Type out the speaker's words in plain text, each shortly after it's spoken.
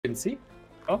can see.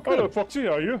 Oh, Hello, good. Foxy,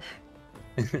 are you?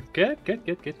 Good. Can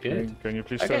you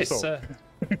please Okay, stand still?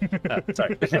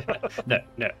 sorry.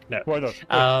 No. Why not?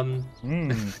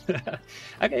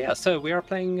 Okay, yeah. So we are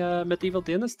playing Medieval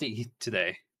Dynasty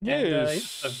today. And,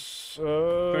 Yes.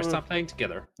 first time playing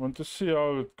together. Want to see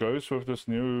how it goes with this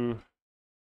new,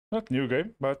 not new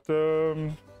game, but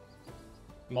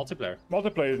Multiplayer.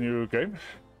 multiplayer new game.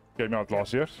 Came out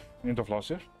last year, end of last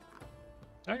year.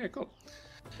 Okay, cool.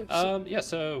 Yeah.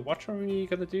 So what are we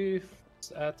gonna do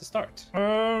at the start?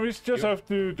 We just have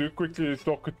to quickly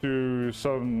talk to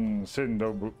some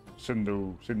Sendo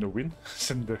win.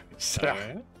 Sendo.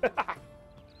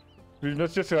 We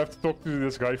just have to talk to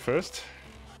this guy first.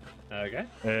 Okay.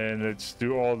 And let's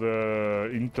do all the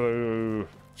intro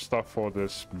stuff for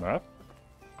this map.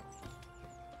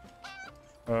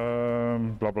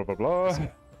 Blah blah blah blah.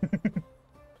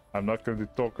 I'm not going to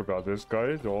talk about this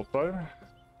guy the whole time.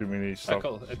 Too many stuff.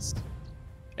 Oh, cool.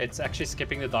 It's actually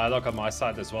skipping the dialogue on my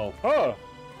side as well. Oh!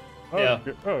 Yeah.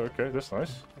 Okay. Oh, okay, that's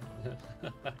nice.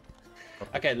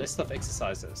 Okay, list of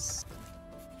exercises.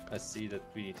 Let's see that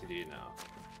we need to do now.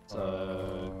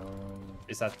 So,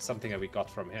 is that something that we got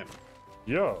from him?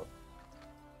 Yeah.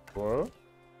 Well,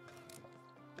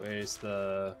 Where's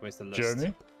the list?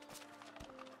 journey.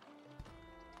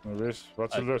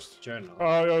 What's the list? Journal.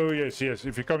 Oh, yes.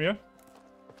 If you come here,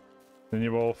 then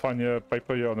you will find your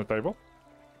paper here on the table.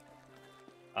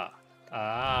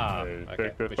 Okay.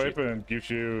 Take the paper and gives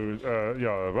you,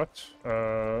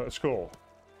 a score.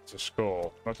 It's a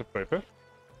score, not a paper.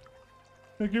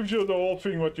 It gives you the whole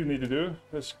thing what you need to do.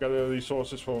 Let's gather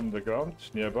resources from the ground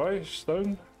nearby.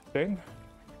 Stone, 10.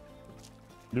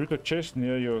 Loot a chest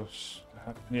near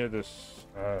this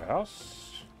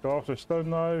house. Craft a stone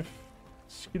knife.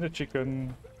 Skin a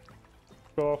chicken.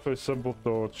 Craft a simple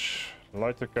torch.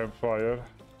 Light a campfire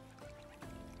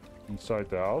inside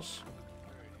the house.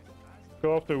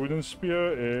 Craft a wooden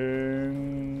spear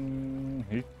and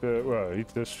hit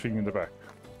this thing in the back.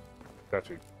 That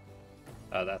thing.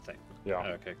 Oh, that thing.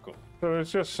 Yeah. Okay, cool. So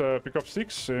let's just pick up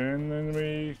sticks and then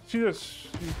we see this.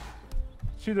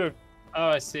 See the. Oh,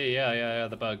 I see. Yeah.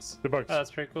 The bugs. The bugs. Oh,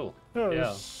 that's pretty cool.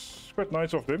 Yeah. It's quite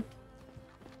nice of them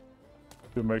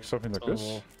to make something like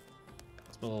this.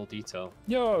 Small detail.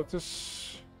 Yeah,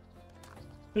 just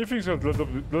everything's got a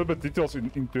little bit details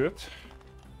into it.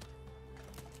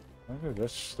 Okay,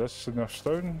 that's enough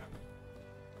stone.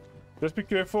 Just be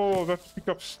careful not to pick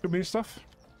up too many stuff.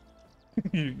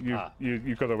 you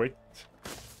gotta wait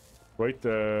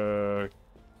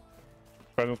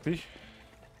penalty.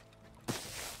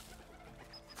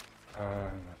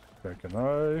 Take a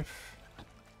knife.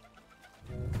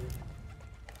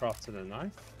 Crafted a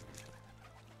knife.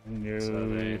 No. So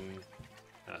then,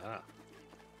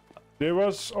 There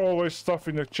was always stuff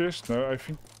in the chest. No, I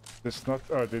think there's not.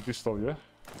 Oh, there is still, yeah.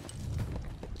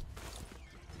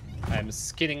 I'm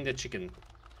skinning the chicken.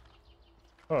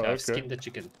 Oh, I've okay. skinned the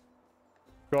chicken.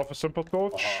 Grab a simple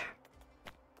torch.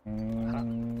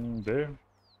 There.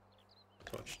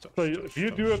 Torch, So if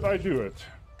you do it, I do it.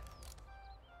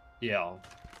 Yeah.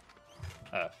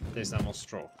 There's no more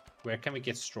straw. Where can we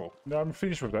get straw? No, I'm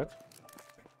finished with that.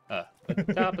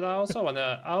 But I also want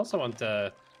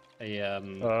a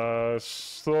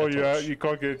So yeah, torch. you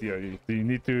can't get it here. You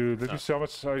need to. Let me see how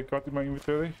much I got in my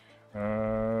inventory.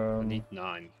 I need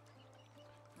 9.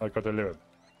 I got 11.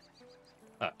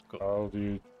 Cool. How do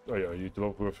you? Oh yeah, you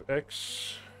drop with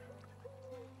X.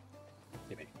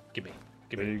 Give me.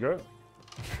 There you go.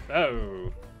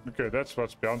 Oh. Okay, that's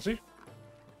what's bouncy.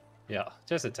 Yeah,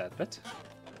 just a tad bit.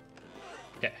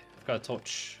 Okay, I've got a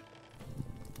torch.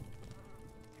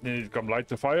 Then you come light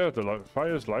the fire. The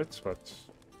fire is light, but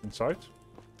inside.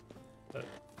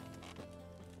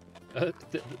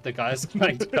 The guy's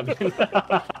trying to come in.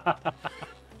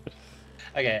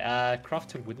 Okay,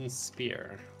 craft a wooden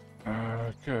spear.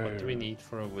 Okay. What do we need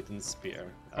for a wooden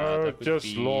spear?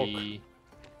 Just log.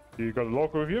 You got a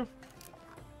log with you?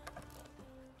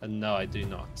 No, I do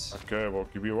not. Okay, we'll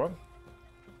give you one.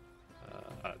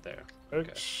 There.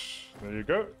 X. There you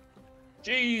go.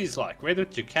 Jeez, like, where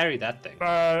did you carry that thing?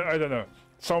 I don't know.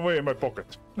 Somewhere in my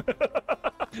pocket.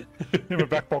 In my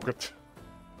back pocket.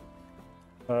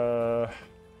 Wooden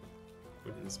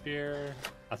spear.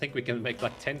 I think we can make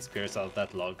like 10 spears out of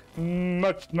that log.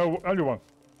 No, only one.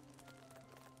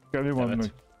 Only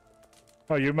one.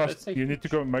 Oh, you must. You need to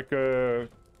go and make a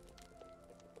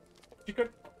chicken,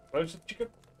 roasted chicken,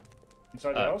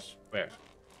 inside the house. Where?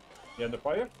 Yeah, in the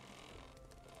fire.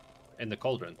 In the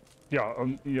cauldron.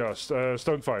 Yeah,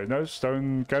 stone fire. No,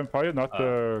 stone campfire, not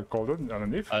cauldron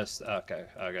underneath.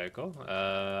 Okay, cool.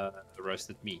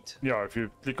 Roasted meat. Yeah, if you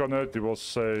click on it, it will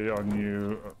say on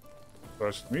you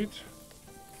roasted meat.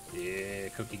 Yeah,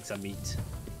 cooking some meat.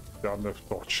 Down the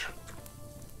torch.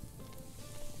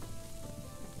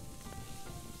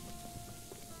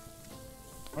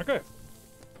 Okay.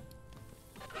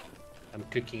 I'm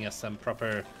cooking us some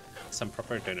proper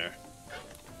dinner.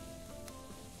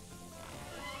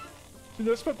 See,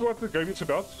 that's not what the game is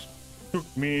about. Cook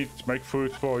meat, make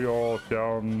food for your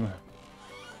town,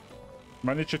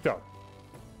 manage your town.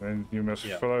 And you must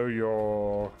follow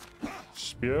your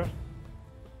spear.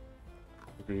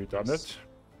 Have you done it?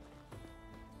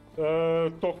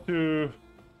 Talk to...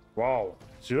 Wow,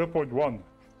 0.1.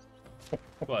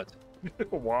 What?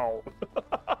 Wow.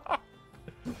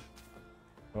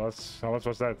 How much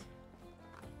was that?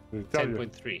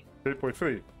 10.3.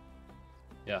 10.3.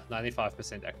 Yeah,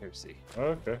 95% accuracy.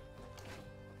 Okay.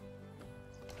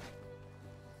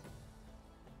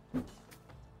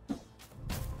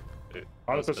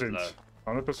 That was a bit 100%. low.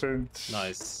 100%.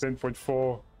 Nice.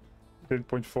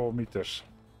 10.4 meters.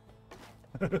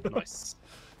 Nice.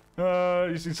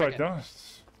 He's inside now.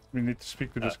 We need to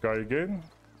speak to this guy again.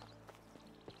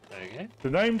 Okay. The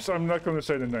names, I'm not going to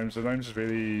say the names. The names is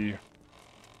very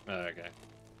Okay.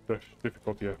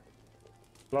 difficult here.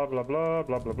 Blah, blah, blah,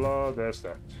 blah, blah, blah. There's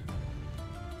that.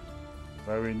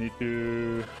 Now we need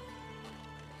to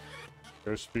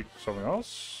go speak to someone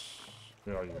else.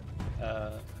 Where are you?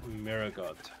 Mirror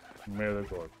God. Mirror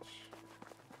God.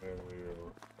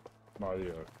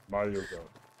 Mario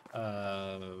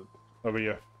God. Over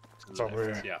here. Somewhere.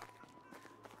 Left, yeah.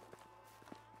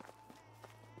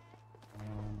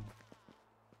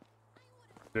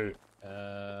 There.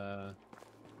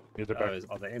 Near the back.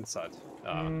 Are they inside?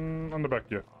 On the back,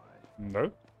 yeah.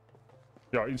 No?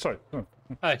 Yeah, inside. No.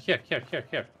 Here.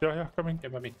 Yeah, coming. Here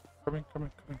by me. Coming.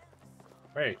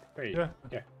 Where? Yeah.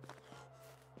 Here.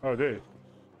 Oh, there.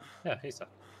 Yeah, he's there.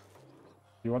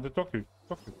 You want to talk to?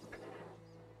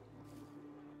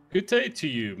 Good day to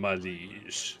you, my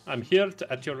liege. I'm here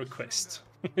at your request.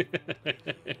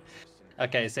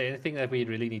 Okay, is there anything that we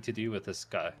really need to do with this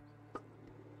guy?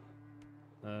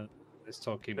 Let's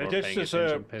talk more paying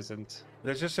attention, peasant.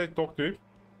 Let's just say talk to him.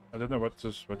 I don't know what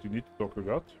you need to talk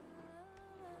about.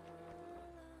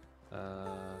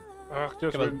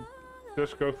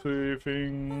 Just go through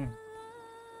everything.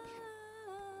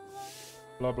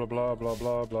 Blah blah blah blah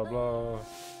blah blah blah.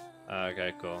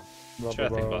 Okay, cool. Blah, Sure,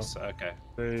 blah, I think blah. was okay.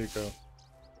 There you go.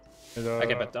 And,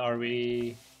 Okay, but are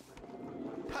we?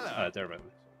 There we go.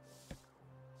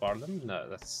 Barlam? No,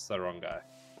 that's the wrong guy.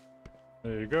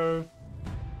 there you go.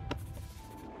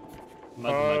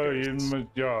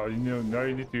 Yeah, now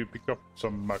you need to pick up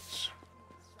some mugs.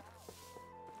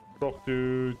 Talk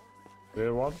to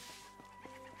their one.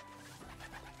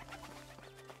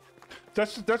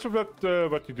 That's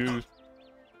what you do.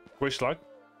 Questline.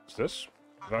 It's this.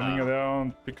 Running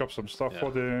around, pick up some stuff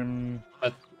for them.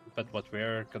 But what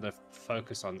we're gonna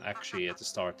focus on actually at the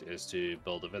start is to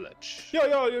build a village.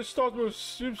 Yeah. You start with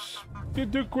you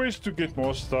do quests to get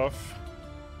more stuff.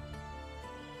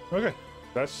 Okay,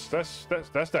 that's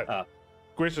that.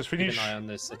 Quest is Keep finished. an eye on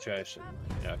this situation.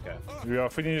 Yeah, okay. We are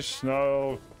finished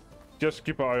now. Just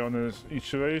keep an eye on this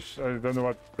each race. I don't know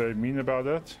what they mean about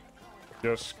that.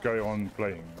 Just go on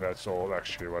playing. That's all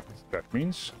actually what that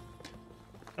means.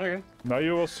 Okay. Now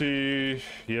you will see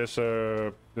here's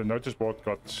the notice board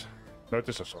got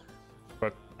notices on.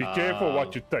 But be careful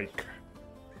what you take.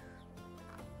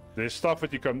 There's stuff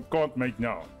that you can't make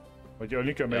now, but you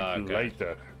only can make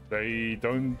later. They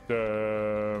don't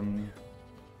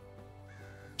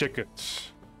check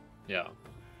it. Yeah.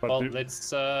 But well,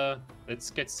 let's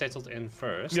get settled in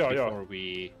first before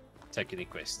we take any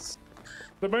quests.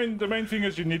 The main thing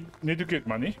is you need to get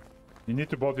money. You need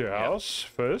to buy your house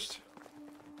first.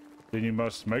 Then you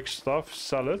must make stuff,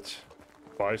 sell it,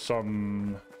 buy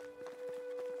some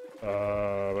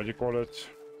what do you call it?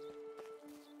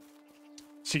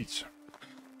 Seeds.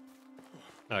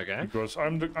 Okay. Because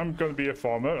I'm gonna be a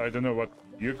farmer. I don't know what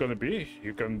you're gonna be.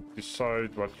 You can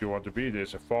decide what you want to be.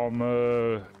 There's a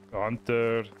farmer, a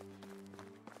hunter.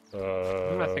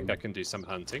 I think I can do some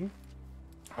hunting.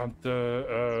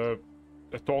 Hunter,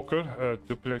 a talker,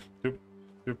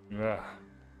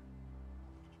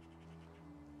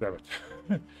 damn it.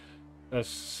 A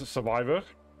survivor.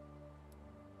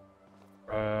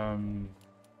 And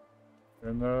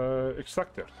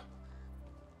extractor.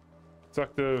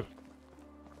 Extractor.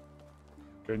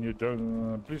 Can you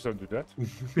please don't do that.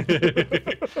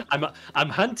 I'm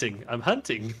hunting.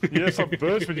 Yes, some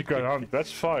birds when you can hunt.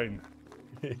 That's fine.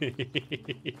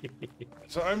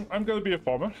 So I'm gonna be a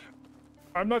farmer.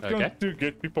 I'm not going to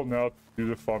get people now to do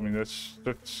the farming. That's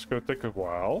gonna take a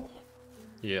while.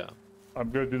 Yeah. I'm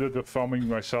gonna do the farming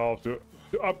myself.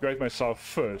 to upgrade myself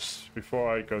first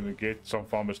before I gonna get some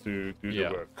farmers to do the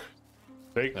work.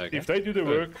 If they do the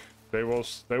work, they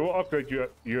will upgrade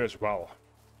you as well.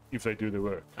 If they do the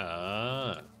work.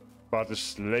 Ah. But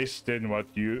it's less than what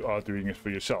you are doing it for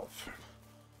yourself.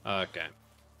 Okay.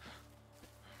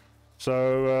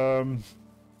 So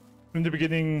in the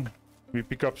beginning, we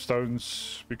pick up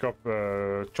stones,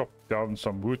 chop down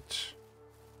some wood.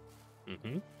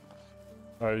 Mm-hmm.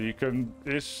 You can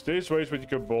there's ways where you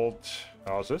can build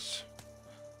houses.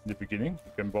 In the beginning,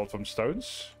 you can build from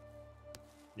stones.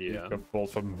 Yeah. You can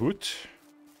build from wood.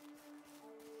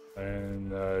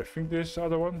 And I think there's the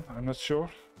other one. I'm not sure.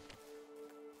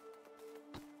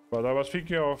 But I was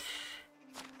thinking of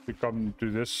we come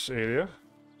to this area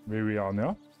where we are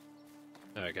now.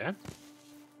 Okay.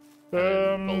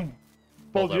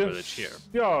 Build our village here.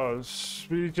 Yeah,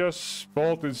 we just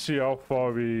build and see how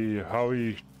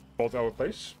we build our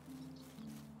place.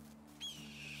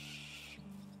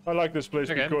 I like this place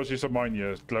because there's a mine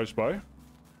here close by.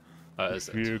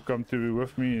 If you come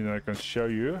with me, and I can show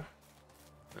you.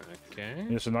 Okay.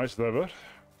 Here's a nice river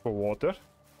for water.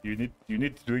 You need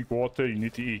to drink water. You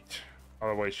need to eat.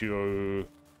 Otherwise, you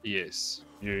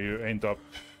end up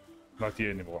not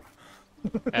here anymore.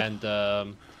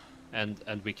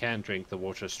 and we can drink the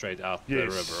water straight out the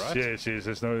river, right? Yes.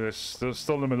 There's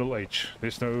still the Middle Age.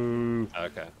 There's no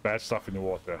bad stuff in the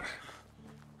water.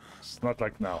 It's not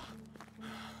like now.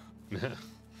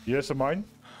 Here's a mine.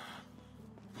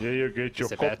 Here you get your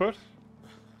copper.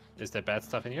 Is there bad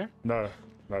stuff in here? No,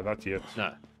 not yet. No.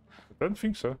 I don't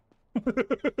think so.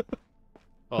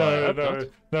 Well,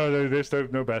 no, there's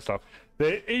no bad stuff.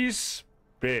 There is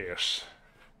bears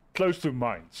close to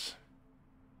mines,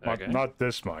 but not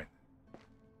this mine.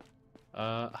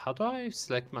 How do I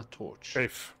select my torch?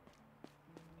 F.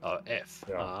 Oh, F.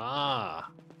 Yeah.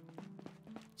 Ah.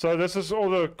 So this is all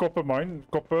the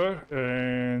copper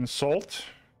and salt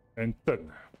and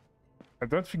tin. I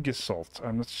don't think it's salt.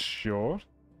 I'm not sure.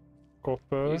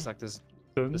 Copper. It's like this.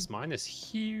 Tin. This mine is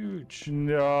huge.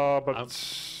 Yeah, but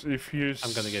if you...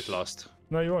 I'm gonna get lost.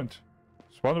 No, you won't.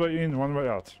 It's one way in, one way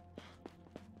out.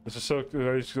 There's a circle.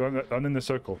 It's done in the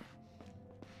circle.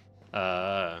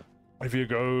 If you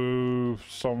go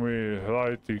somewhere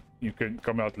right, you can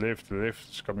come out left. The left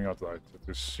is coming out right.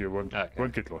 You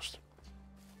won't get lost.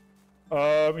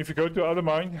 If you go to other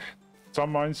mine,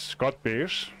 some mines got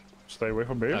bears. Stay away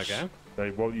from bears. Okay.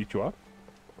 They will eat you up.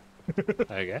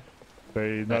 Okay.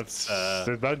 They are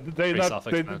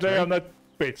not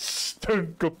pets.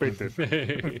 Don't go pet them.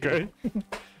 Okay.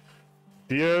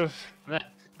 Dear.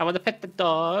 I want to pet the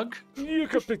dog. You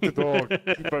can pet the dog,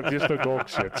 but there's no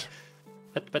dogs yet.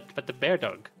 But the bear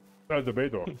dog. No, the bear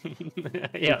dog.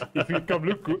 Yeah.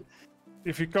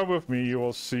 If you come with me, you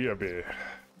will see a bear.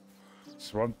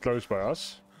 There's one close by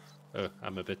us. Oh,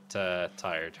 I'm a bit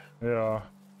tired. Yeah.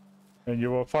 And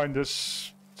you will find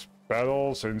this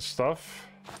barrels and stuff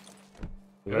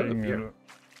laying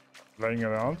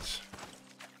around.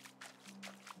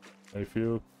 If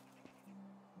you...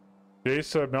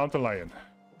 There's a mountain lion.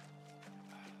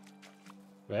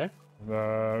 Where?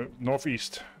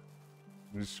 Northeast.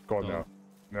 He's gone now.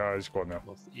 No, he's gone now.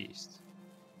 Northeast.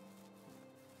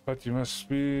 But you must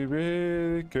be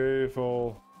very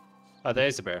careful. Oh,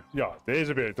 there's a bear. Yeah, there's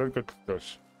a bear. Don't go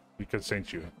close. He can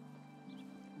sense you.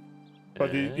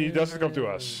 But he doesn't come to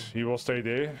us. He will stay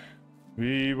there.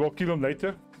 We will kill him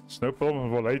later. It's no problem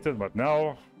for later, but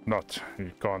now, not.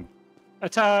 He can't.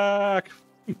 Attack!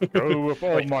 Go with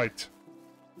all might.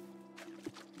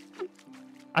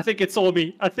 I think it saw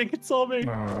me.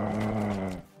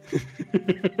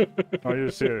 Are you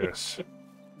serious?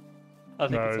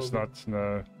 No, it's not.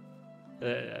 No.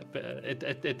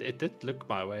 It did look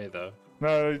my way though.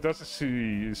 No, it doesn't see.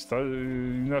 You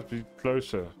have to be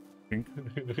closer. I think.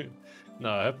 No,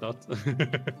 I hope not.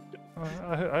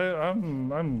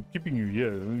 I'm keeping you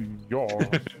here.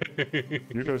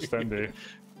 You go stand there.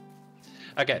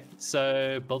 Okay,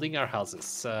 so building our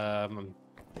houses.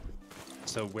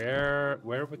 So where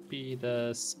would be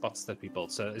the spots that we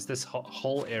build? So is this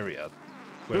whole area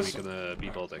where we're gonna be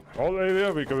building? Whole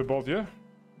area we're gonna build here.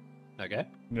 Okay.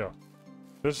 Yeah.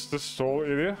 This whole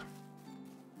area.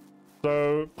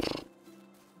 So.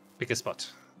 Pick a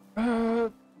spot.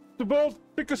 To build,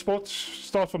 pick a spot.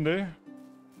 Start from there.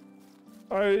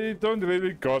 I don't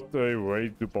really got a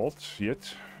way to build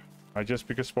yet. I just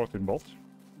pick a spot and build.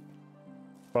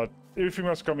 But everything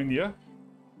must come in here.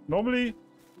 Normally,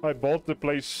 I build the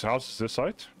place houses this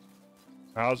side.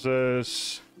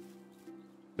 Houses.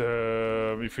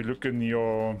 If you look in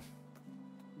your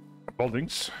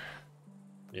buildings,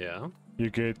 yeah, you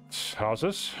get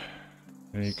houses,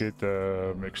 and you get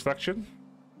extraction.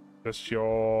 That's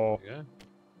your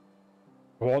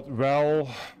What? Well,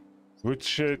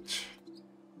 woodshed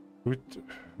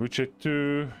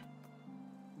 2.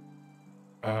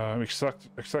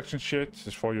 Extraction shed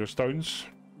is for your stones.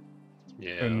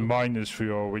 Yeah. And mine is for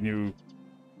your when you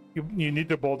need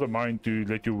to build a mine to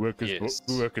let your workers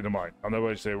work in the mine.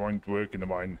 Otherwise, they won't work in the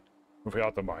mine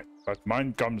without the mine. But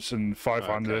mine comes in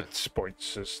 500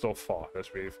 points. It's still far. That's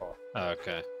very far.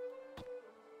 Okay.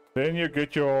 Then you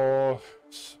get your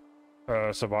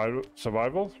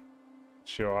survival.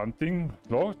 It's your hunting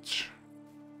lodge.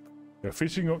 Your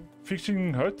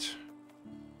fishing hut.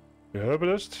 Your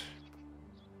herbalist.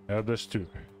 Herbalist 2.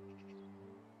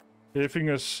 Everything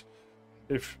is,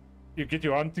 if you get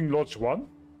your hunting lodge 1,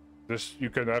 this you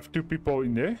can have 2 people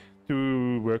in there,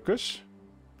 2 workers.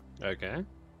 Okay.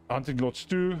 Hunting lodge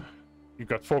 2, you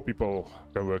got 4 people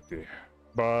can work there,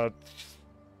 but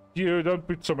you don't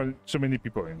put so many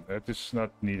people in. That is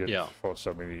not needed for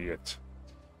so many yet.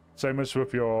 Same as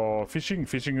with your fishing.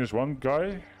 Fishing is 1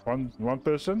 guy, one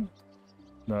person.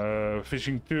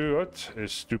 Fishing 2 hut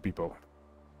is 2 people.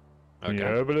 Okay. The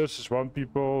herbalist is 1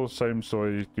 people. Same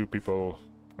story, 2 people.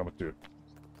 Number 2.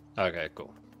 Okay,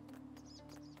 cool.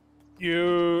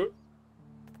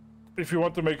 If you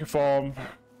want to make a farm,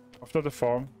 after the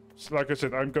farm, like I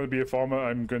said, I'm going to be a farmer.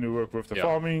 I'm going to work with the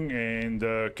farming and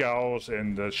the cows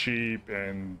and the sheep,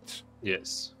 and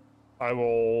yes, I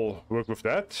will work with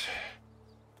that.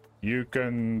 You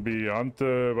can be a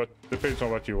hunter, but depends on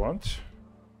what you want.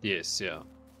 Yes, yeah.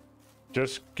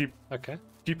 Just keep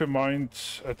in mind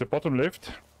at the bottom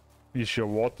left is your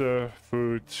water,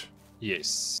 food.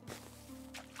 Yes.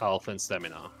 Health and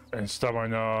stamina.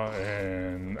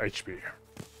 And HP.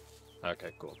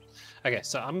 Okay, cool. Okay,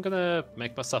 so I'm gonna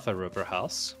make myself a river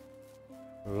house.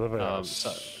 River house.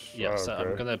 So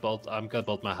I'm gonna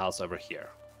build my house over here.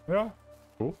 Yeah,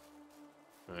 cool.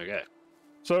 Okay.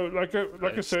 So like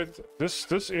I said,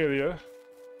 this area,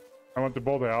 I want to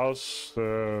build a house.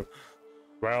 The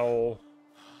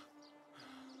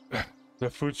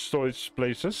food storage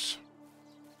places.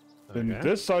 Then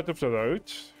this side of the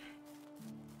road,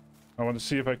 I want to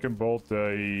see if I can build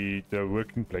the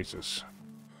working places.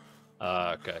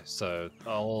 Okay, so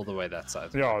all the way that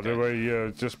side. Yeah, the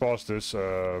way just past this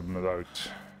road.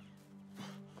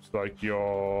 It's like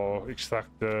your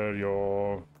extractor,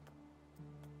 your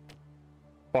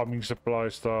farming supply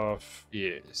stuff.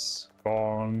 Yes.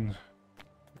 Barn.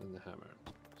 And the hammer.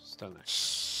 Stone axe.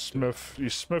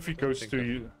 Smithy goes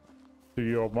to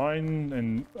your mine,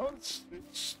 and it's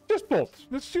just build.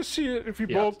 Let's just see if we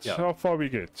build how far we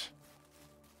get.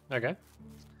 Okay.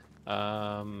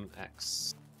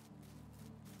 Axe.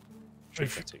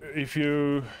 If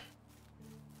you,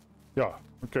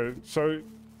 okay. So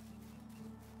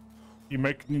you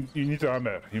need a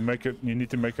hammer. You need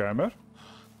to make a hammer.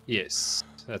 Yes,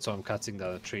 that's why I'm cutting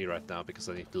down a tree right now, because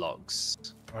I need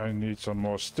logs. I need some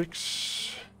more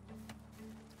sticks.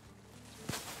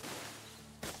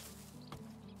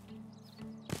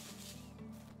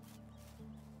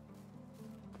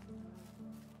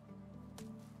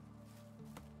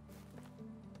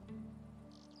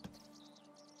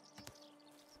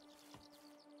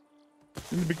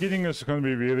 In the beginning, it's going to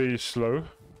be really slow.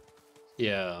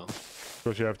 Yeah.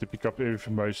 Because you have to pick up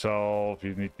everything by yourself.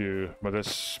 You need to, but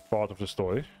that's part of the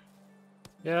story.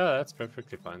 Yeah, that's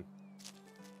perfectly fine.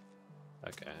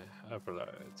 Okay,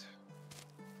 overload.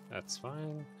 That's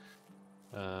fine.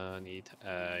 Need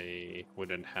a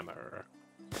wooden hammer.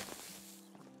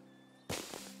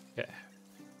 Okay,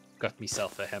 got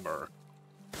myself a hammer.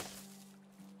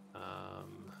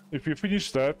 If you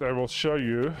finish that, I will show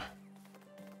you.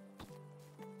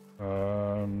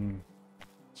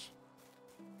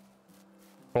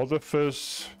 For the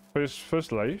first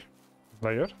layer.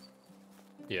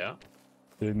 Yeah.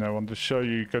 Then I want to show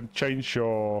you can change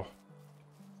your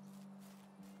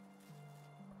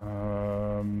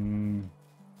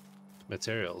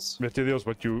materials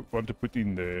what you want to put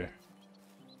in there.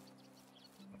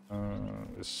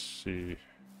 Let's see.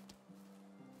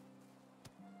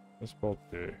 Let's put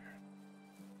there.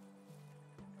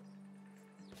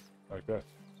 Like that.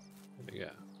 There we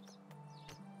go.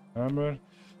 Hammer.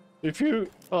 If you...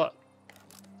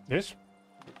 Yes?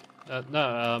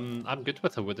 No, I'm good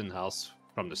with a wooden house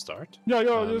from the start.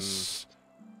 Yeah, this...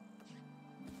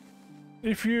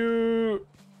 If you...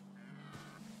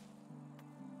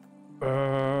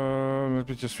 let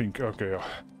me just think. Okay,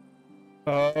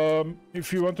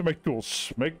 if you want to make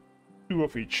tools, make 2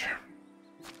 of each.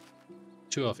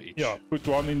 2 of each? Yeah, put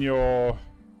 1 in your...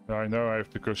 I know I have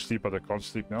to go sleep, but I can't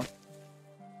sleep now.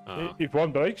 If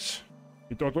 1 breaks,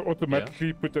 it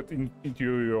automatically put that into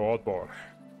your hotbar.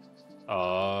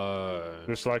 Oh.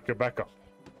 Just like a backup.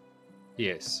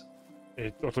 Yes.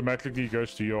 it automatically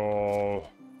goes to your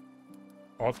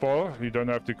hotbar. You don't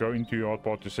have to go into your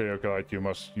hotbar to say, okay, right,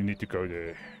 you need to go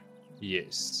there.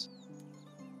 Yes.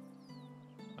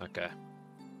 Okay.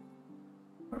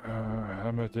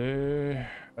 Hammer there,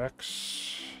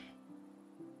 axe.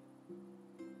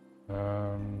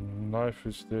 Knife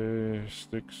is there,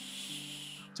 sticks.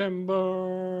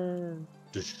 Timber.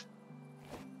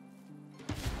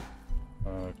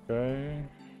 Okay.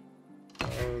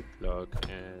 Log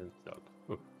and log.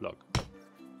 Oh, log.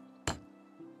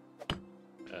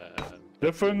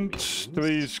 Different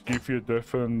trees give you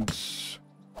different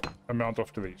amount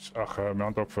of trees.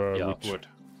 Amount of wood.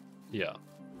 Yeah.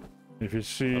 If you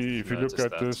see, if you look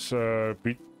at this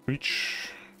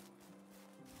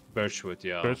Birchwood,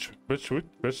 yeah. Birch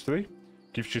tree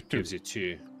gives you 2. Gives you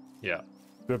 2. Yeah.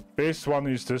 The best one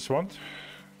is this one.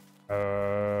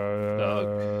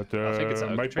 I think it's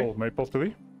an oak tree. Maple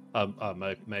tree.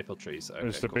 Maple trees. Okay,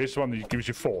 it's the cool. best one. It gives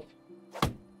you 4.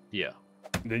 Yeah.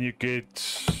 Then you get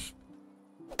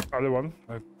other one.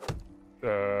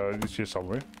 It's here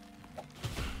somewhere.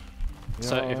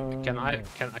 So can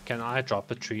I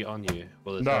drop a tree on you?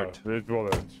 Will it hurt? No, it will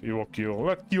hurt. It will kill.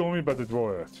 Not kill me, but it will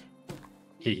hurt.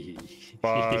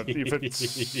 But if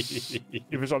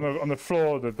it's on the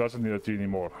floor, that doesn't hurt you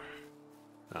anymore.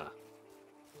 Ah.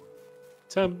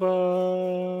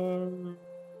 Timber.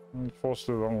 It falls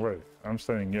the wrong way. I'm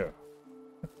standing here.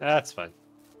 That's fine.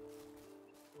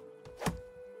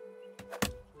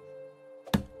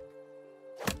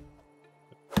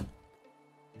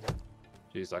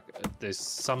 Jeez, like there's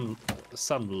some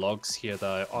logs here that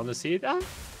I honestly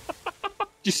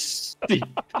just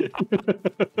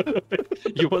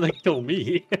you wanna kill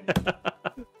me?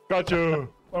 Got you.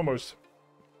 Almost.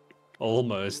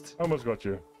 Almost. Almost got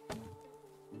you.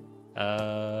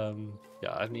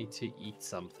 Yeah, I need to eat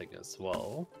something as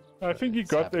well. I think you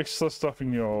got extra stuff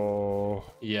in your...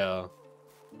 Yeah.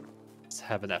 Let's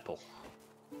have an apple.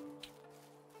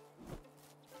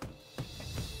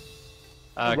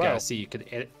 Okay, wow. I see.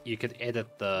 You can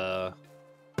edit the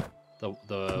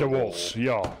walls.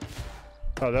 Yeah.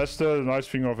 That's the nice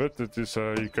thing of it. It is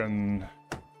you can.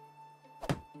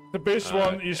 The best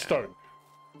one is stone.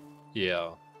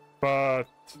 Yeah. But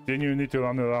then you need to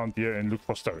run around here and look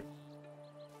for stone.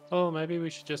 Oh, maybe we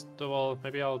should just. Well,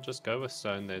 maybe I'll just go with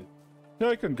stone then. Yeah,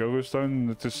 I can go with stone.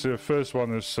 It is first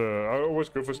one is. I always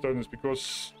go for stone is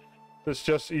because it's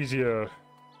just easier.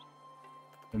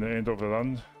 In the end of the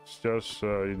run, it's just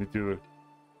you need to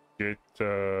get.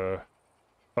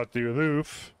 But the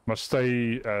roof must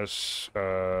stay as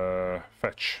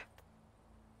thatch.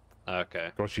 Okay.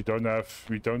 Because we don't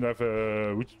have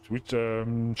a wood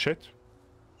shed.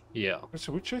 Yeah. It's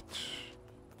a wood shed.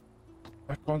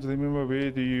 I can't remember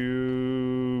where do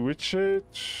you wood shed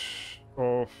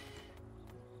or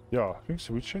yeah, I think it's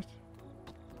a wood shed.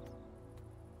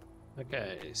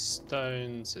 Okay,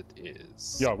 stones it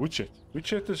is. Yeah, wood shed. Wood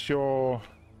shed is your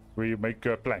where you make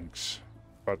planks,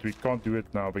 but we can't do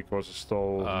it now because it's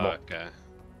still locked. Okay.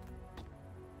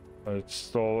 It's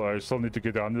still I still need to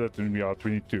get 100 and we are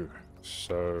 22.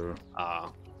 So.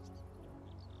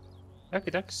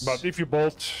 Okay, thanks. But if you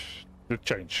bolt, the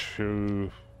change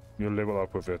you level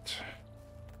up with it.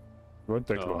 It won't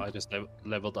take long. I just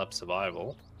leveled up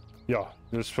survival. Yeah,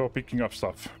 just for picking up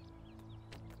stuff.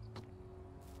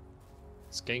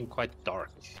 It's getting quite dark.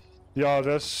 Yeah,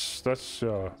 that's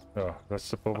the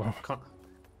problem.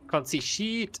 Can't see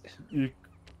shit. You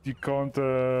can't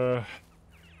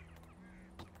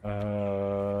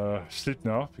sleep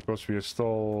now because we are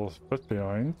still a bit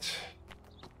behind.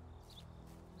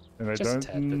 And I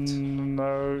don't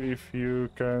know if you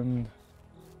can.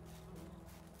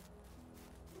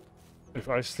 If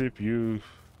I sleep, you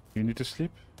need to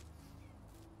sleep.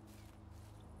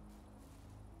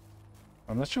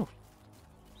 I'm not sure.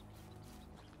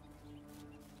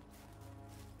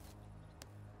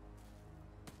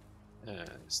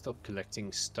 Stop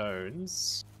collecting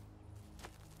stones.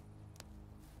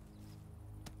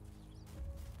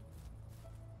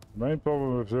 The main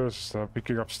problem with this is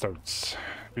picking up stones.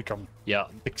 Yeah.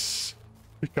 Pick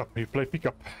up. You play pick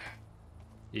up.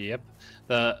 Yep.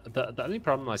 The only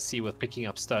problem I see with picking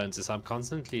up stones is I'm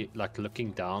constantly like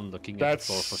looking down, looking at the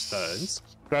floor for stones,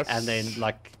 and then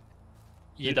like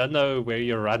you don't know where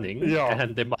you're running. Yeah.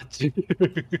 And they might.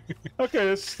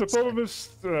 Okay. The problem is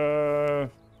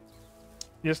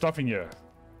there's nothing here.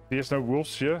 There's no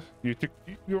wolves here. You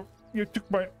took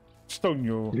my stone.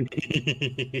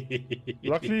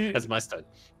 Luckily, that's my stone.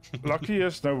 Luckily,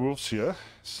 there's no wolves here,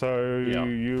 so yeah.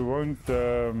 you won't.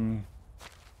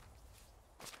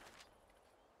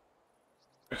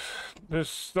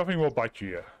 There's nothing will bite you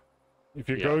here. If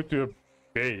you go to a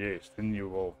bear, yes, then you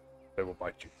will. they will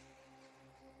bite you.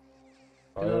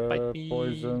 Bite me.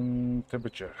 Poison,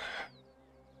 temperature.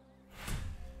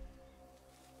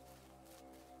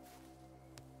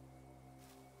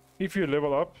 If you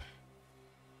level up,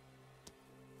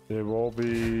 there will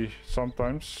be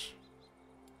sometimes.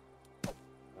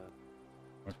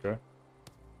 Okay.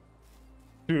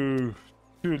 Two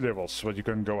levels where you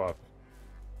can go up.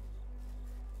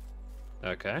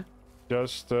 Okay.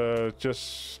 Just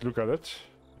look at it,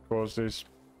 because they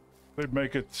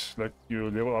make it like you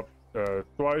level up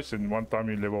twice, and one time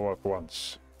you level up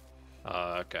once.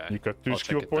 Okay. You got 2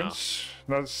 skill points.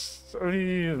 That's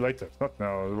only later, not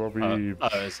now. It will be.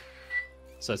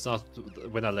 So it's not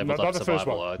when I leveled not up the first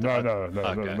survival. one.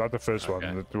 No, not the first one.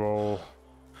 It will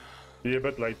be a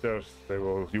bit later.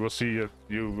 You will see it.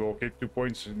 You will get 2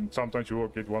 points, and sometimes you will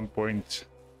get 1 point.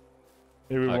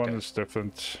 Everyone is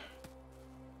different.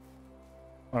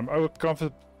 I'm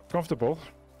comfortable,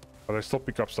 but I still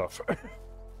pick up stuff.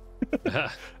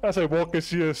 As I walk, I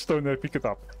see a stone, I pick it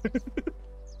up.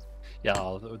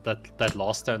 Yeah, that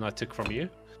last stone I took from you.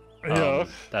 Yeah.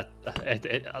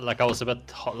 Like I was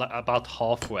about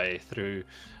halfway through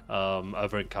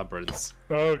over encumbrance.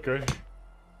 Oh, okay.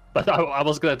 But I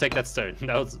was gonna take that stone.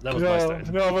 That was my stone.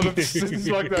 No, but it's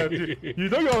like that. You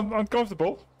know you're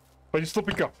uncomfortable, but you still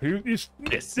pick up. Yes.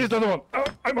 There's another one. Oh,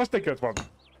 I must take that one.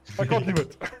 I can't leave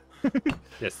it.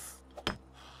 Yes.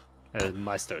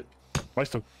 My stone. My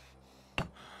stone.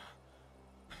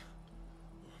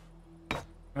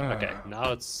 Okay,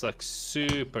 now it's like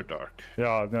super dark.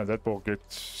 Yeah, no, that will get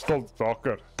still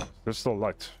darker. There's still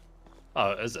light.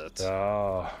 Oh, is it?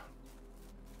 Yeah.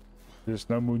 There's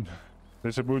no moon.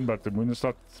 There's a moon, but the moon is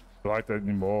not bright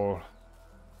anymore.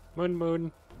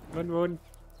 Moon.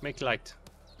 Make light.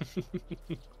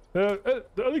 The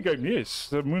early game, yes.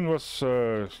 The moon was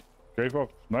gave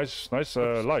up nice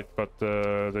light, but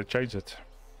they changed it.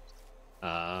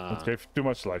 It gave too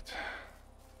much light.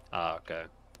 Okay.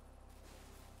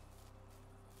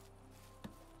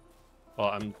 Well,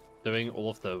 I'm doing all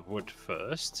of the wood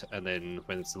first, and then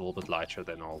when it's a little bit lighter,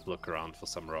 then I'll look around for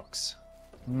some rocks.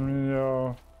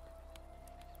 Yeah.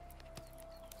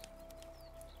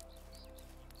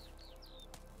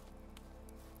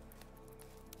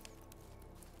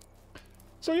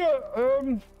 So yeah,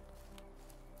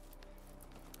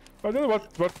 I don't know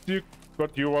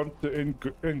what you want the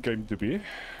end game to be.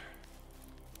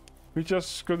 We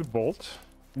just go to bolt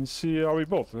and see how we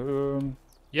bolt.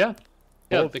 Yeah,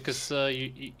 because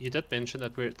you did mention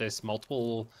that there's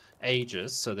multiple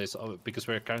ages. So there's because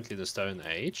we're currently in the Stone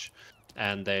Age,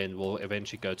 and then we'll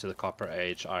eventually go to the Copper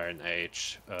Age, Iron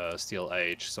Age, Steel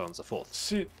Age, so on and so forth.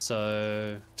 See, this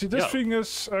yeah. thing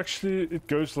is actually, it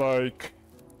goes like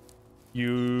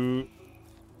you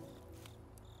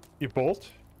bolt,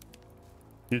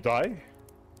 you die,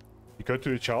 you go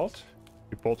to a child,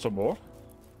 you bolt some more.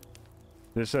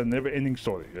 There's a never-ending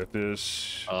story. It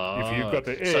is if you got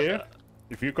the air,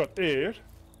 if you got air,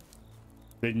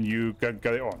 then you can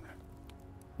carry on.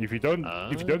 If you don't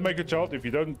make a child, if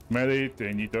you don't marry it,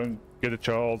 and you don't get a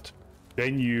child,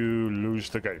 then you lose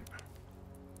the game.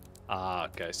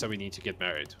 Okay, so we need to get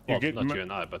married. Well, not you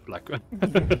and I, but like...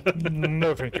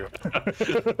 No, thank you.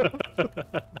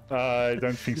 I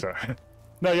don't think so.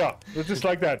 No, yeah, it's just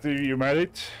like that. You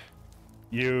married,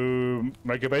 you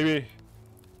make a baby.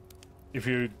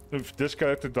 If this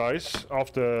character dies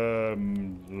after a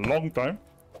long time,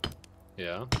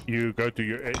 yeah, you go to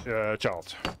your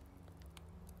child.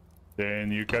 Then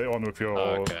you carry on with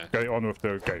your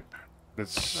the game.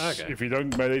 If you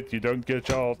don't marry it, you don't get a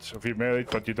child. If you're married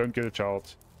but you don't get a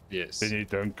child, yes, then you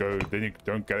don't go. Then you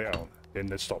don't carry on.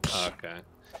 Then it stops. Okay.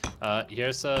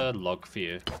 Here's a log for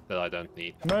you that I don't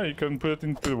need. No, you can put it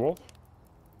into the wall.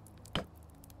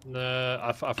 No,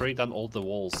 I've already done all the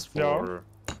walls for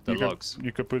the logs.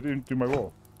 You can put it into my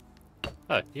wall.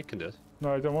 Oh, you can do it.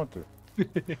 No, I don't want to.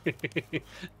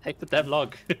 Take the damn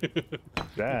log.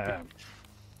 Damn.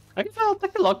 I'll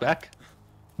take the log back.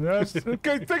 Yes,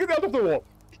 okay, take it out of the wall.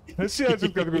 Let's see how it's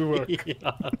going to work.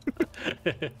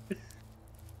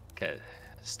 Okay,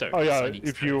 stones. Oh yeah,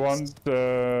 if you want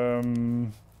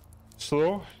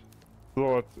slow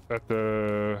at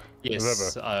the yes,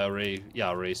 lever. I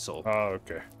already saw. Oh,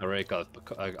 okay.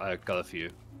 I got a few.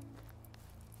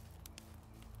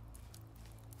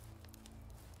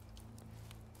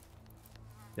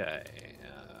 Okay.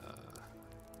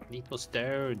 Need more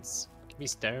stones. Give me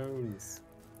stones.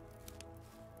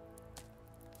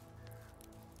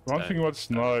 One thing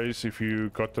what's nice, if you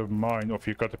got a mine or if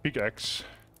you got a pickaxe,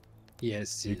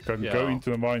 yes, you can go into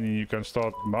the mine and you can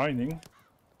start mining.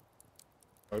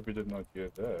 I hope you did not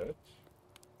get that.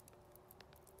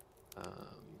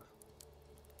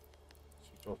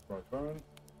 It's off my phone.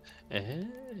 Oh.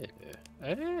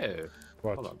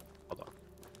 What? Hold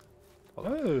on.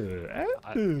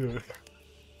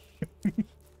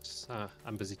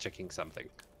 I'm busy checking something.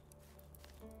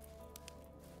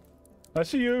 I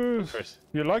see you. First.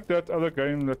 You like that other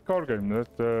game, that car game, that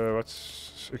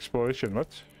what's Exploration? What?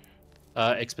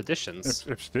 Expeditions.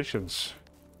 Expeditions.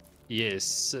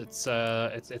 Yes, it's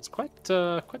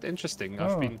quite interesting.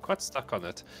 I've been quite stuck on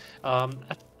it.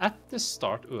 At the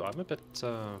start, I'm a bit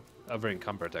over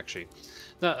encumbered actually.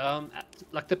 No,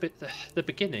 like the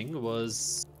beginning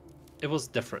was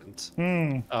different.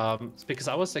 Because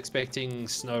I was expecting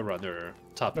SnowRunner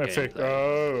type Effect. gameplay.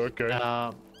 Oh, okay.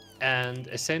 And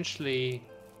essentially,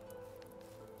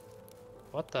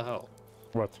 what the hell?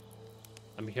 What?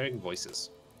 I'm hearing voices.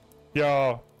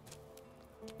 Yeah.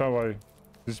 Don't worry.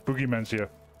 This boogeyman's here.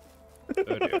 Oh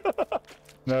dear.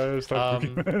 No, it's not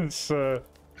boogeyman's.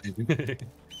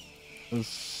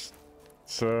 It's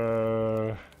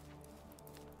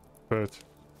bird.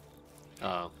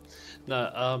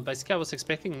 No, basically I was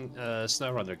expecting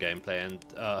SnowRunner gameplay, and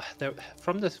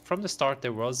from the start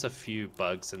there was a few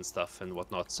bugs and stuff and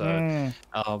whatnot. So,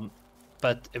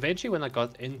 but eventually when I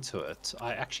got into it,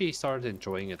 I actually started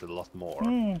enjoying it a lot more,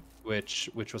 which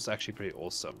was actually pretty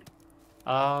awesome.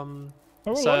 I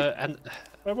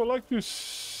would like to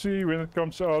see when it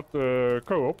comes out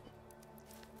co-op.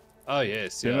 Oh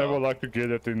yes, Then yeah. I would like to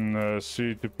get it in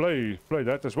C to play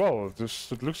that as well.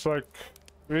 It looks like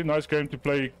a really nice game to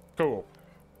play co-op,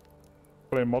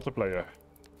 play multiplayer.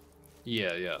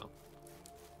 Yeah.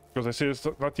 Because I see it's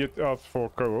not yet out for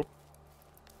co-op.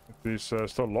 It is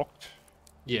still locked.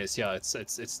 Yes, yeah. It's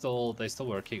still they're still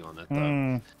working on it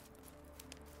though.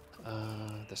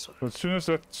 This one. But as soon as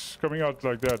that's coming out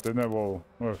like that, then I will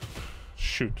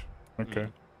shoot. Okay,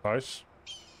 nice.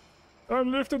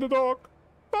 I'm left in the dark.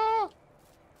 Ah!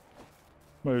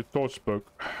 My torch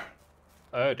broke.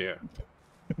 Oh dear.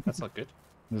 That's not good.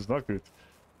 It's not good.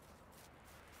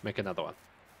 Make another one.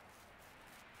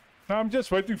 I'm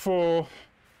just waiting for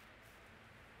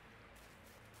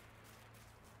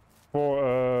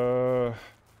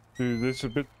this a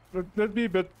bit. Let be a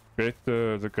bit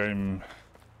better the game.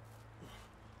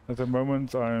 At the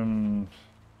moment, I'm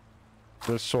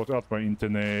just sort out my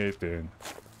internet and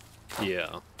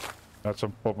Yeah. had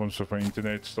some problems with my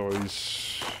internet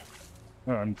stories.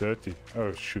 Oh, I'm dirty.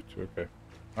 Oh shoot. Okay.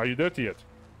 Are you dirty yet?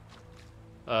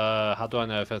 How do I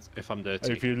know if I'm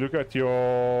dirty? If you look at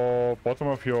your bottom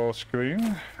of your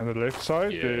screen on the left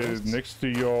side, Yes. next to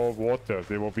your water,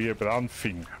 there will be a brown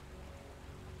thing.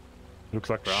 Looks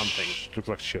like brown thing. Looks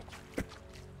like shit.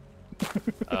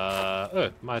 Oh,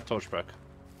 my torch broke.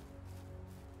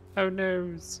 Oh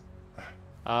noes.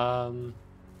 Torch.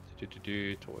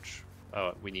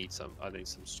 Oh, we need some. I need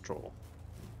some straw.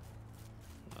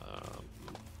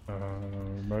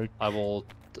 I will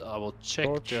check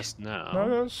torch. just now.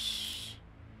 No, that's...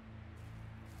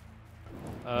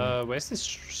 Where's this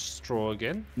straw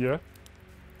again? Yeah.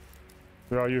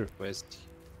 Where are you? Where's?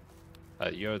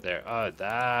 You're there. Oh,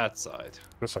 that side.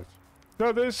 This side.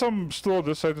 Yeah, there's some straw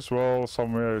this side as well.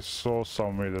 Somewhere I saw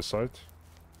somewhere this side.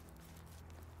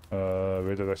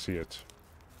 Where did I see it?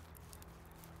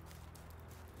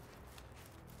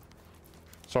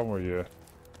 Somewhere here.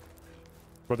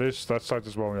 But there's that side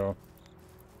as well,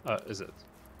 yeah. Is it?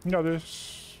 Yeah,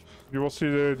 there's... You will see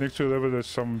there next to the river there's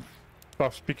some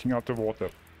stuff peeking out the water.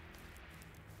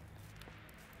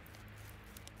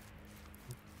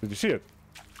 Did you see it?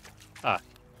 Ah,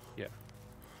 yeah.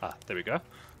 Ah, there we go.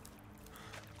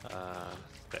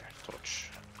 There, torch.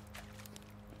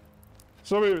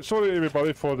 Sorry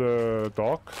everybody for the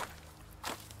dark.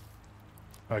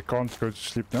 I can't go to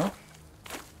sleep now.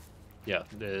 Yeah,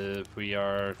 we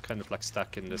are kind of like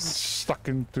stuck in this. Stuck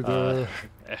into the...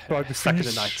 Like to stuck in the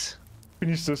finish- night.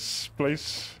 Finish this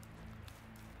place.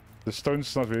 The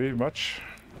stone's not very much.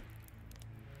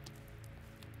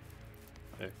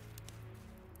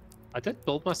 I did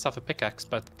build myself a pickaxe,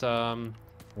 but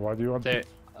Why do you want there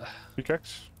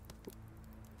pickaxe?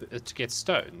 to get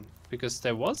stone, because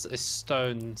there was a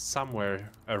stone somewhere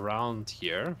around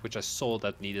here which I saw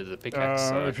that needed a pickaxe.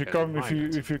 So if you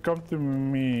come to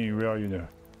me, where are you now?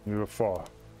 You're far.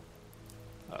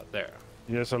 there.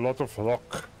 There's a lot of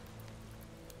rock.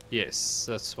 Yes,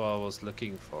 that's what I was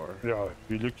looking for. Yeah, if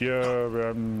you look here, where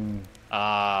I'm...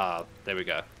 Ah, there we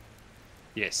go.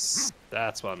 Yes,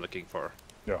 that's what I'm looking for.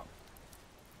 Yeah.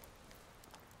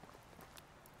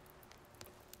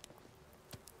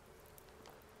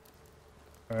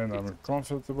 And I'm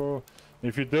comfortable.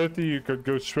 If you're dirty, you could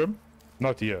go swim.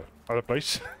 Not here, other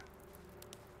place.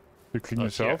 To clean Not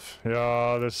yourself.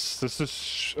 Yeah, this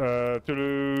is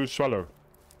to swallow.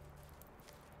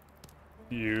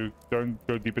 You don't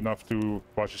go deep enough to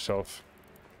wash yourself.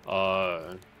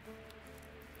 Well,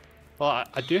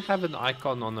 I do have an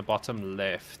icon on the bottom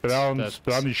left.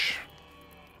 Brownish.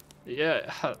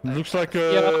 Yeah. Looks like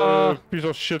a piece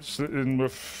of shit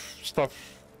with stuff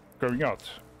going out.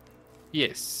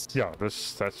 Yes. Yeah,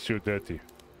 that's too dirty.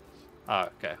 Oh,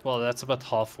 okay. Well, that's about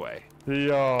halfway.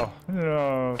 Yeah.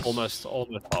 Almost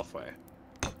halfway.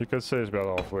 You can say it's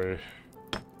about halfway.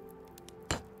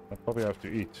 I probably have to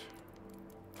eat.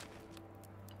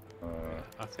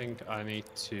 I think I need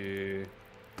to...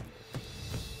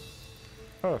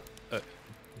 Oh.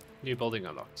 New building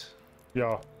unlocked.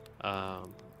 Yeah.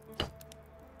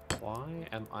 Why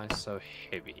am I so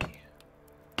heavy?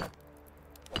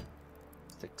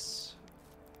 Sticks.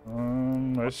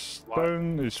 My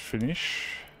stone is finished.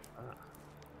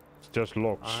 It's just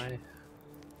logs. I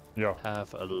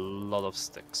have a lot of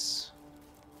sticks.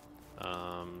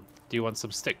 Do you want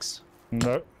some sticks?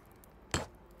 No.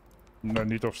 No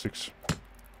need of sticks.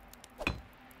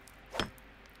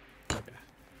 Okay.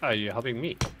 Oh, you're helping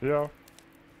me? Yeah.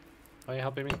 Are you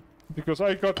helping me? Because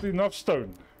I got enough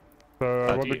stone. So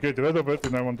I want to get rid of it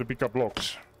and I want to pick up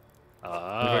logs. If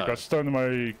I got stone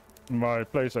in my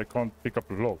place, I can't pick up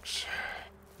logs.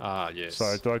 Yes. So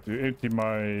I try to empty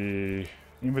my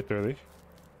inventory.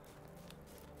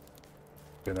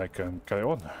 Then I can carry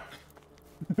on.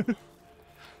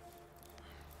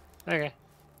 Okay.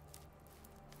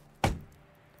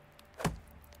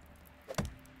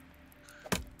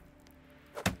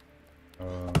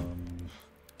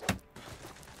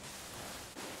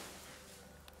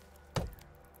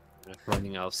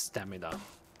 Running out of stamina.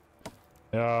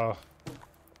 Yeah.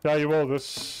 Yeah, you will.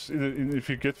 If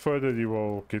you get further, you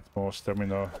will get more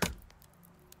stamina.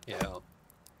 Yeah.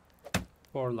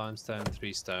 4 limestone,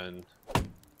 3 stone. I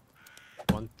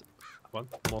want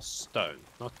more stone,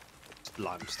 not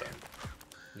limestone.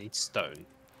 Need stone.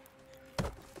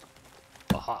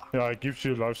 Aha. Yeah, it gives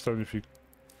you limestone if you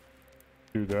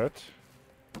do that.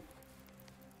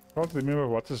 Can't remember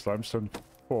what is limestone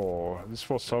for. It's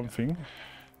for something.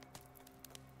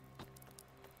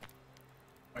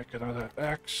 Make another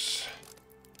axe.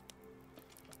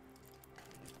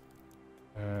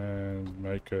 And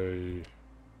make a...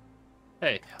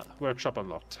 Hey, workshop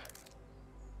unlocked.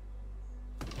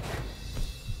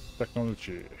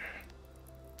 Technology.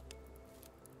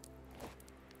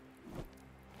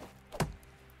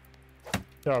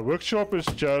 Yeah, workshop is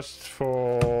just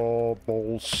for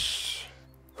balls.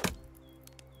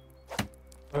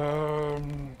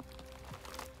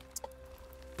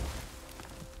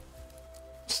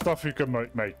 Stuff you can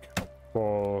make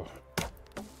for...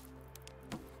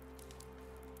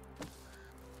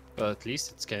 But at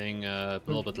least it's getting a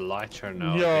little bit lighter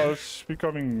now. Yeah, again. it's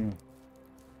becoming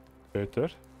better.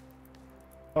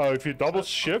 Oh, if you double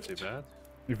shift,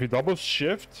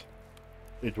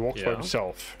 it walks by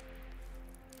itself.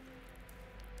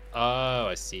 Oh,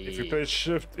 I see. If you press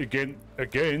shift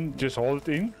again, just hold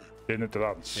it in, then it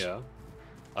runs. Yeah.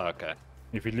 Oh, okay.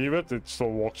 If you leave it, it still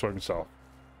walks by itself.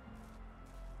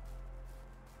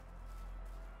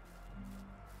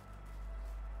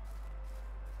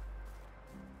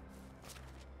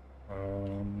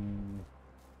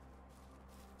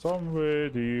 Somewhere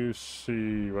do you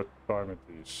see what time it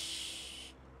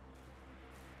is?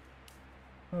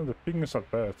 Oh, the ping is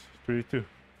not bad. 22.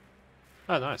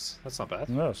 Oh, nice. That's not bad.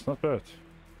 No, it's not bad.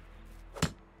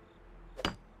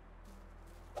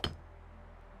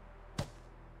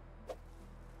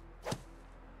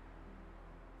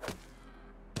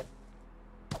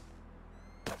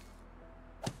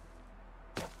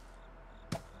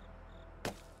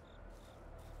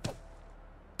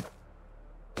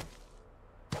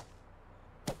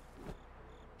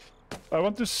 I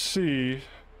want to see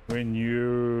when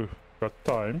you got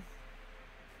time.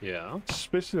 Yeah.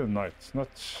 Especially at night, not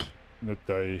in the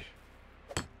day.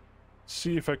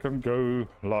 See if I can go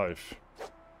live.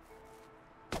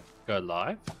 Go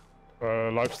live?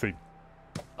 Live stream.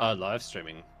 Oh, live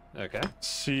streaming. Okay.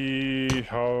 See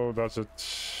how does it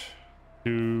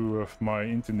do with my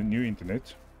internet, new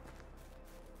internet.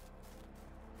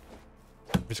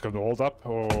 Is it going to hold up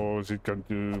or is it going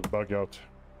to bug out?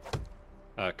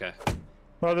 Okay.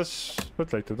 Well, that's a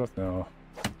bit later, not now.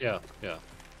 Yeah, yeah.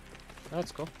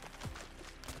 That's cool.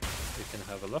 We can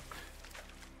have a look.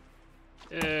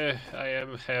 I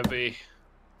am heavy.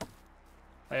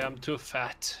 I am too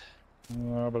fat.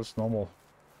 No, but it's normal.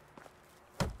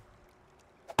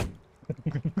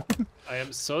 I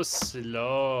am so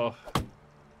slow.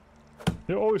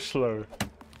 You're always slow.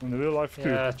 In real life too.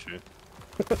 Yeah, true.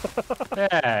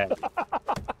 Hey.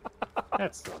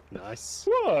 That's not nice.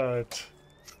 What?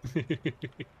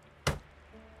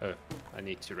 Oh, I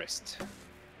need to rest.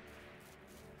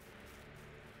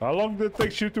 How long did it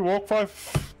take you to walk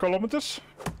 5 kilometers?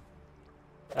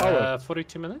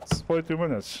 42 minutes. 42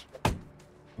 minutes.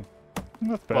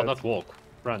 Not bad. Well, not walk,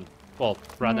 run. Well,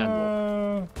 run and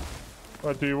walk.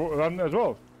 What, do you run as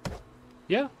well?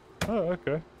 Yeah. Oh,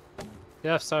 okay.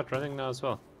 Yeah, I've started running now as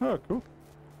well. Oh, cool.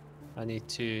 I need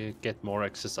to get more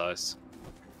exercise.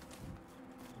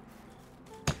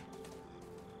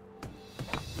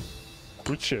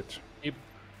 Wood shit.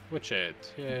 Wood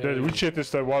shit. Yeah. The wood shit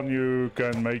is the one you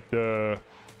can make the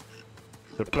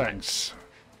planks.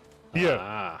 Here.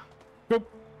 Ah. Go.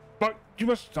 But you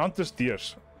must hunt the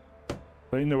deers.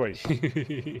 They're in the way.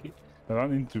 They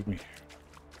run into me.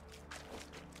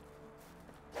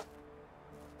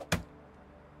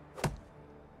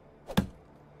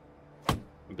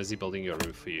 I'm busy building your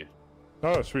roof for you.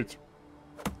 Oh, sweet.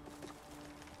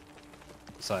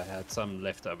 So I had some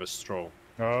leftover straw.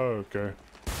 Oh, okay.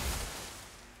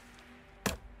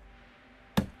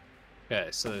 Okay,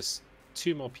 so there's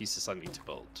 2 more pieces I need to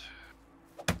build.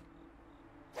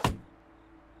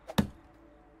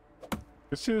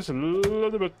 You see there's a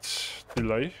little bit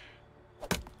delay.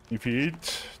 If you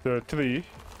hit the tree,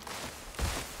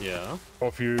 Yeah. or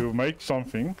if you make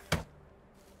something,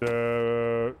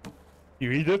 you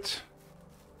hit it,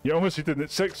 you almost hit the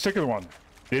second one.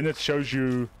 Then it shows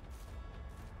you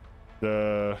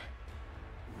the...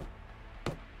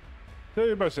 There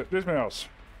you must there's my house.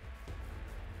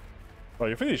 Oh,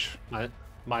 you finished?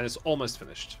 Mine is almost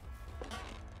finished.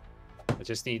 I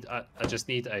just need a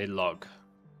log.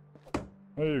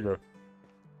 There you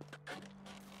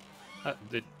go.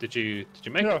 Did you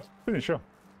make Yeah, it? finish, yeah.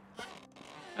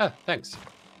 Oh, thanks.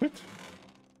 Good.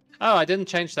 Oh, I didn't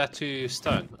change that to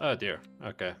stone. Oh dear.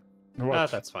 Okay. What? Ah,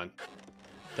 that's fine.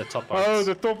 The top part. Oh,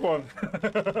 the top one.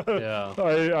 Yeah.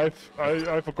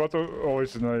 I forgot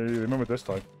always, and I remember this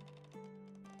time.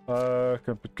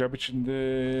 Can put cabbage in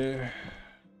there.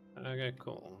 Okay,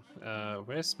 cool.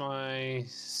 Where's my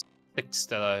sticks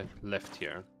that I left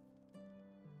here?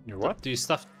 You what? Do you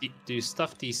stuff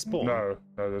despawn? No,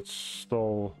 that's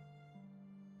still.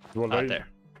 There.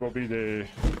 Will be the.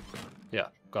 Yeah,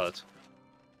 got it.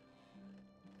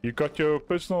 You got your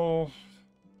personal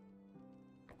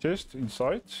chest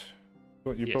inside.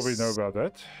 Well, you probably know Yes. about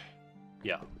that.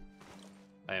 Yeah.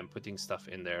 I am putting stuff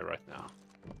in there right now.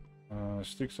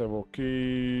 Sticks I will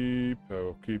keep. I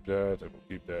will keep that. I will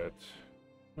keep that.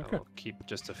 Okay. I'll keep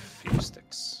just a few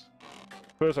sticks.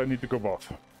 First, I need to go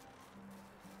bath.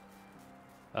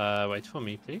 Wait for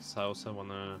me, please. I also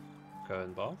wanna go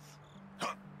and bath.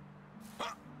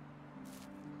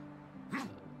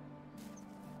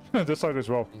 This side as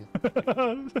well.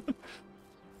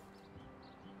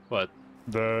 What?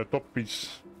 The top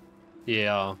piece.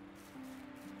 Yeah.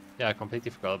 Yeah, I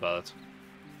completely forgot about it.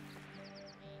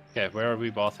 Okay, where are we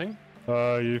bathing?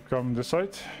 You come this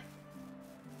side.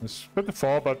 It's a bit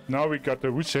far, but now we got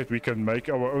the wood shed. We can make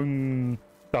our own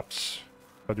tubs,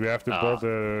 but we have to build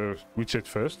the wood shed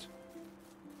first.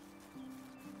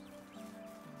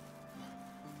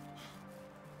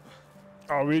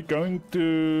 Are we going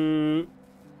to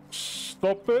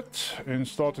stop it and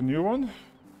start a new one?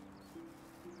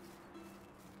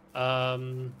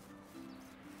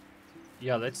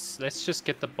 Yeah, let's just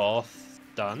get the bath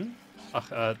done. Let's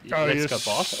yes. go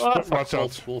bath. Watch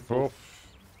out. Wolf.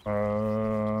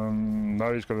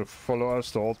 Now he's gonna follow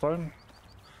us the whole time.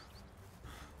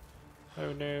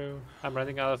 Oh no, I'm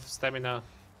running out of stamina.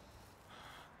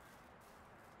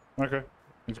 Okay,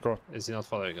 he's gone. Is he not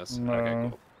following us? No. Okay,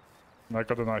 cool. I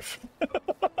got a knife.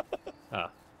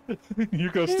 Ah. You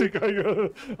got a stick, I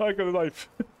got a knife.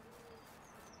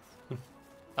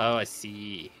 Oh, I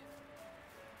see.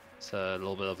 It's a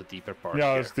little bit of a deeper part.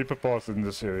 Yeah, here. it's deeper parts in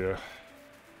this area.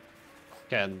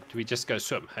 Can we just go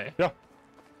swim, hey? Yeah,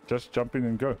 just jump in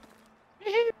and go.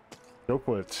 Go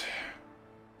for it.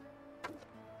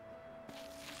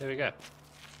 There we go.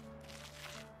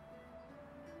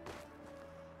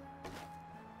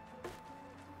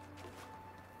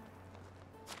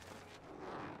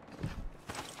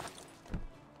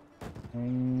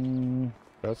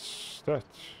 That's that.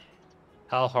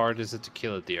 How hard is it to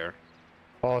kill a deer?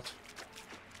 Hard.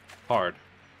 Hard.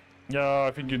 Yeah,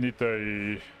 I think you need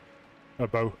a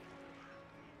bow.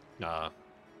 Nah.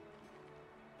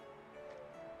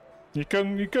 You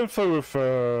can throw with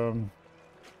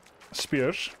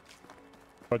spears,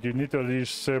 but you need at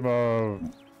least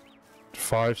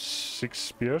 5-6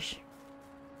 spears.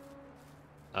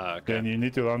 Okay. Then you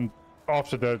need to run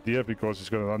after that deer because it's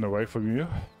gonna run away from you.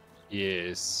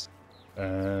 Yes.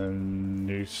 And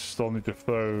you still need to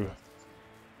throw.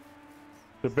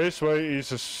 The best way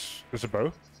is a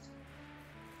bow.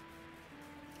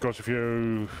 Because if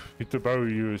you hit the bow,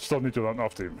 you still need to run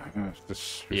after him.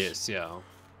 Yes, yeah.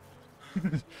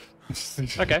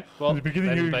 Okay, well, in the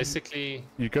beginning, then basically...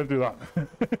 You can't do that.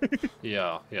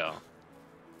 Yeah.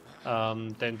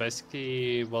 Then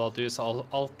basically what I'll do is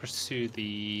I'll pursue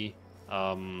the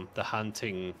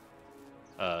hunting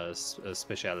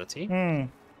speciality.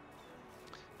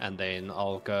 And then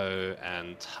I'll go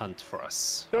and hunt for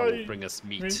us. I'll bring us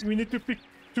meat. We need to pick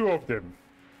 2 of them.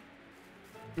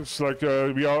 It's like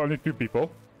we are only 2 people.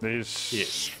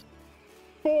 There's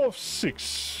 4 of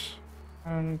 6.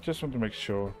 And just want to make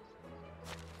sure.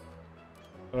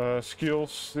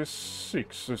 Skills, this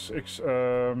 6. This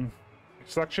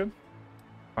extraction,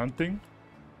 hunting,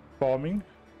 farming.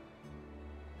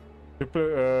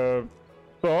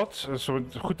 Praat, so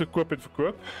goed te koop en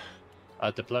verkoop.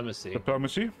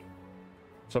 Diplomacy.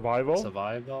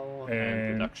 Survival.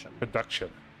 And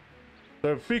production.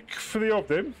 So pick 3 of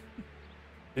them,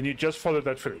 and you just follow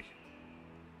that 3.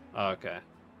 Okay.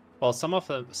 Well, some of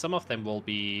them will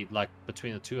be like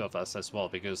between the 2 of us as well,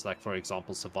 because like for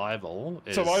example, survival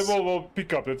will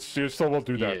pick up. You still will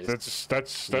do that. Yes.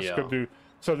 That's good to do.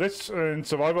 So let's in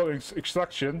survival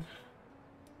extraction.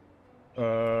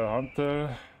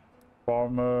 Hunter,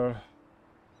 farmer,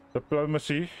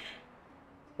 diplomacy.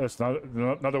 That's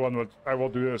another one that I will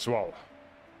do as well.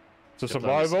 So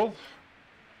survival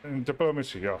and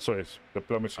diplomacy. Yeah, sorry, it's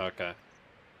diplomacy. Okay.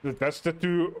 That's the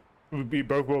 2 we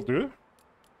both will do.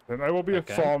 Then I will be a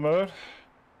farmer.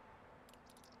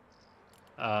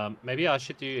 Maybe I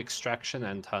should do extraction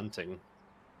and hunting.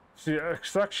 See,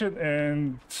 extraction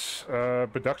and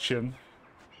production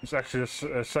is actually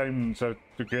the same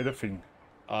together thing.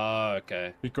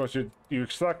 Okay. Because you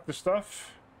extract the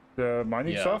stuff, the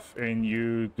mining stuff, and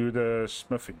you do the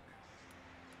smithing.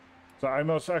 So I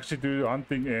must actually do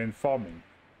hunting and farming.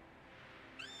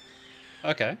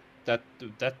 Okay.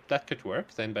 That could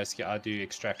work. Then basically I do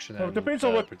extraction and it depends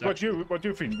on what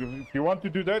you think. If you want to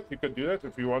do that, you can do that.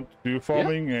 If you want to do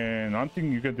farming and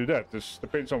hunting, you can do that. This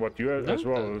depends on what you as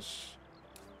well as.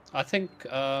 I think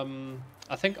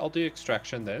I'll do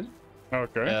extraction then.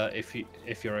 Okay.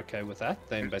 If you're okay with that,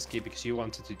 then basically because you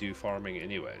wanted to do farming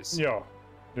anyways. Yeah.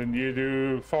 Then you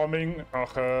do farming,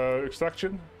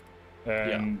 extraction,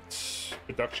 and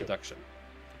production.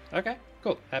 Okay.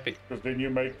 Cool, happy. Because then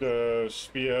you make the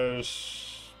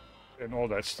spears and all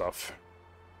that stuff.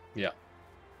 Yeah.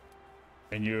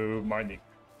 And you mining.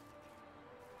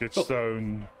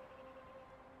 Stone,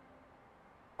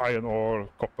 iron ore,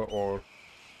 copper ore,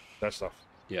 that stuff.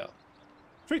 Yeah.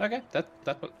 Sweet. Okay, that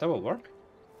will work.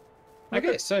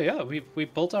 Okay, so yeah, we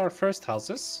built our first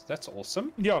houses. That's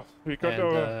awesome. Yeah, we got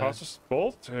our houses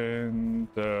built, and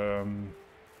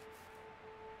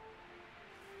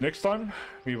next time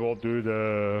we will do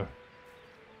the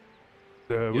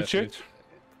woodshed.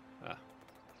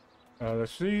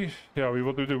 Let's see. Yeah, we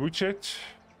will do the woodshed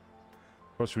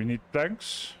because we need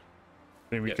planks.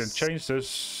 Then we can change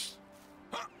this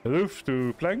roof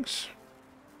to planks.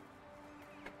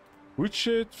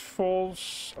 Woodshed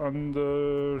falls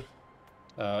under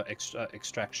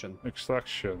extraction.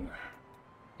 Extraction.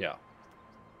 Yeah.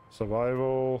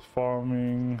 Survival,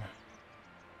 farming.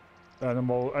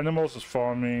 Animals is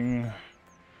farming,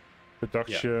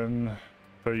 production. Yeah.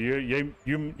 So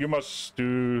you must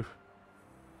do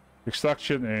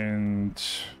extraction and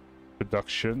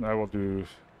production. I will do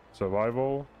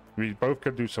survival. We both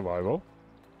can do survival.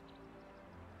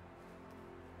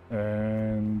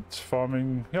 And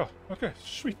farming. Yeah. Okay.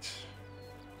 Sweet.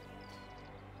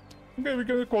 Okay, we're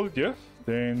gonna call it here.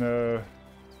 Then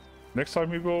next time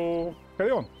we will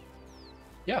carry on.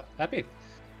 Yeah. Happy.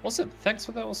 Awesome. Thanks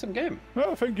for the awesome game.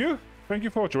 Oh, thank you. Thank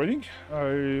you for joining.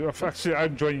 Actually,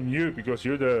 I'm joining you because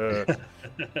you're the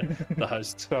the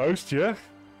host. The host, yeah.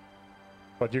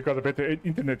 But you got a better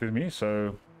internet than me,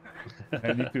 so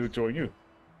I need to join you.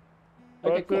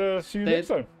 Okay, but cool. See you next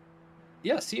time.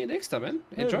 Yeah, see you next time, man.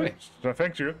 Enjoy. So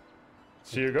thank you.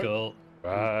 See you again. Cool.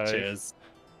 Bye. Cheers.